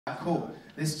Cool.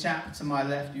 This chap to my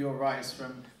left, your right, is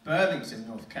from Burlington,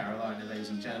 North Carolina, ladies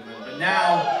and gentlemen. But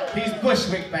now he's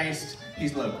Bushwick based,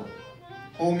 he's local.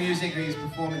 All music that he's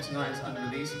performing tonight is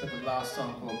unreleased, but the last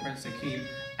song called Prince Akeem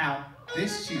out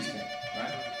this Tuesday,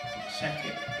 right? So check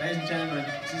it. Ladies and gentlemen,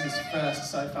 this is his first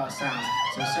Sofar Sounds,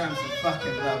 so show him some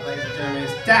fucking love, ladies and gentlemen.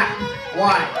 It's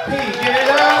DapYP. Give it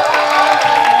up!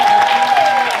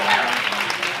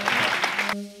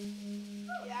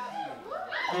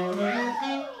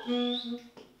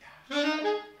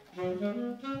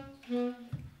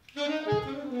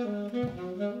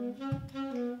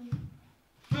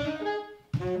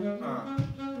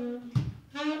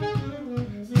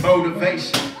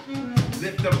 Motivation,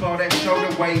 lift up all that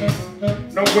shoulder weight.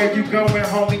 Know where you going,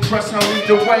 homie, trust I'll lead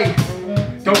the way.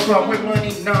 Don't start with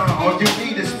money, nah, all you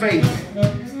need is faith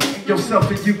in yourself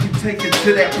and you can take it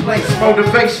to that place.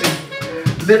 Motivation,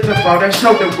 lift up all that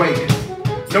shoulder weight.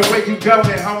 Know where you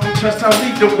going, homie, trust I'll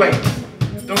lead the way.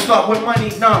 Don't start with money,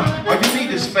 nah, all you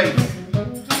need is faith.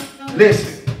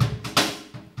 Listen.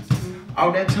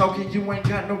 All that talking, you ain't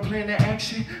got no plan of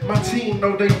action. My team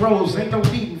know they roles, ain't no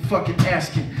need in fucking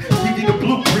asking. Give you the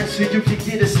blueprint so you can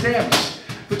get established.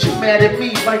 But you mad at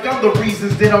me like I'm the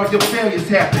reasons that all your failures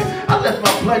happen. I left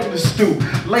my blood in the stew.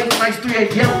 Late nights, 3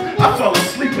 a.m., I fall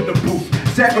asleep in the booth.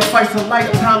 Sacrifice a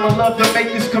lifetime of love to make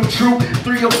this come true.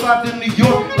 305 to New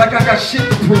York, like I got shit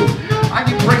to prove. I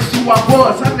embraced who I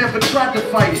was, I never tried to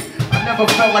fight it. I never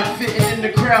felt like fitting in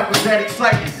the crowd was that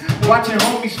exciting. Watching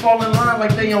homies fall in line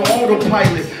like they on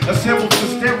autopilot. Assembled for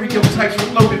stereotypes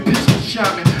with loaded pistols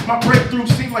chiming. My breakthrough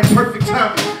seemed like perfect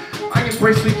timing. I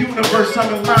embrace the universe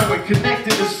I'm in line with.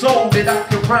 Connected the soul that I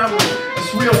can rhyme with.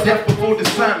 It's real death before the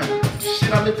signing.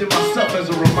 Shit, I lifted myself as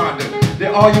a reminder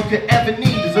that all you could ever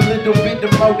need is a little bit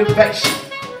of motivation.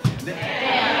 Damn,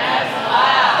 that's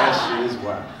wild. That shit is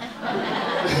wild.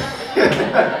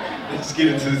 Let's get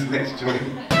into this next joint.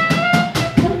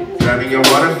 Driving your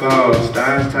waterfalls,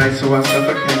 thighs tight so I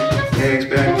suffocate. Legs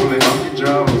back, pulling off your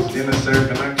jaws. Dinner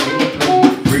served and I can't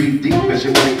play. Breathe deep as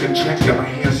your body contracts. Got my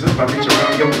hands up, I reach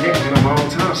around your neck in a long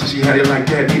time since she had it like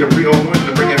that. Need a real one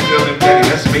to bring that feeling back,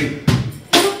 that's me.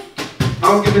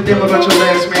 I don't give a damn about your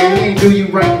last man. He ain't do you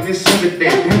right in this other day.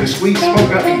 Damn, the sweet smoke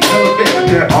got me hella bad.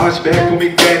 With that arch back, put me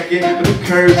back in. With the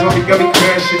curves on me, got me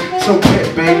crashing. So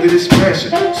wet, bang, with this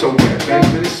passion. So wet, bang,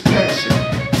 with this passion.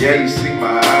 Yeah, you see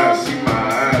my eyes,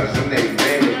 and they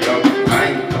mad, yo. I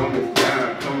ain't coming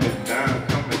down.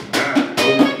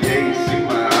 Oh, yeah, you see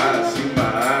my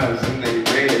eyes, and they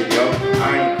red, yo. I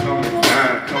ain't coming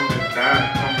down.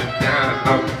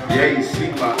 Oh, yeah, you see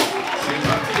my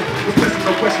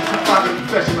no questions, I follow the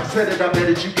confession. I said it, I bet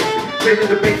it, you get it. Say the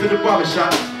debate to the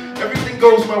barbershop. Everything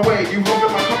goes my way, you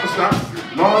hoping my comfort stop.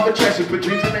 Law of attraction, put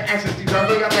dreams into actions. These are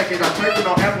way I back it. I type it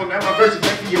on Apple, now my verse is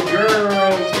making your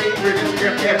girl's favorite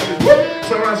Instagram caption.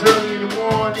 Sunrise early in the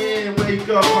morning, wake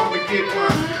up, I'ma get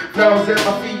mine. Flowers at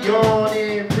my feet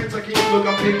yawning. Prince Akeem, look,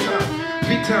 I'm big time.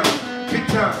 Big time.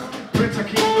 Prince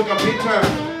Akeem, look, I'm big time.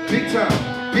 Big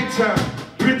time.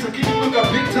 Prince Akeem, look,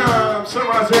 I'm big time.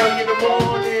 Sunrise early in the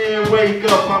morning, wake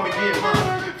up, I'ma get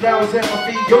mine. Flowers at my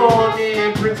feet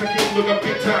yawning. Prince Akeem, look, I'm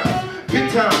big time. Big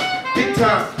time.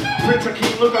 Prince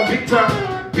Akeem, look, I'm big time.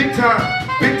 Big time.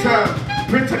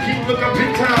 Prince Akeem, look, I'm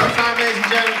big time. It's time, ladies and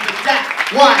gentlemen, for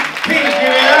DapYP. Give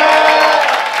it up!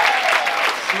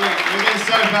 Sweet. We've been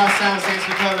Sofar Sounds. Thanks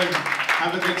for coming.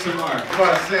 Have a good tomorrow.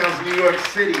 Sofar Sounds, New York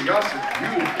City. Y'all so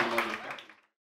beautiful.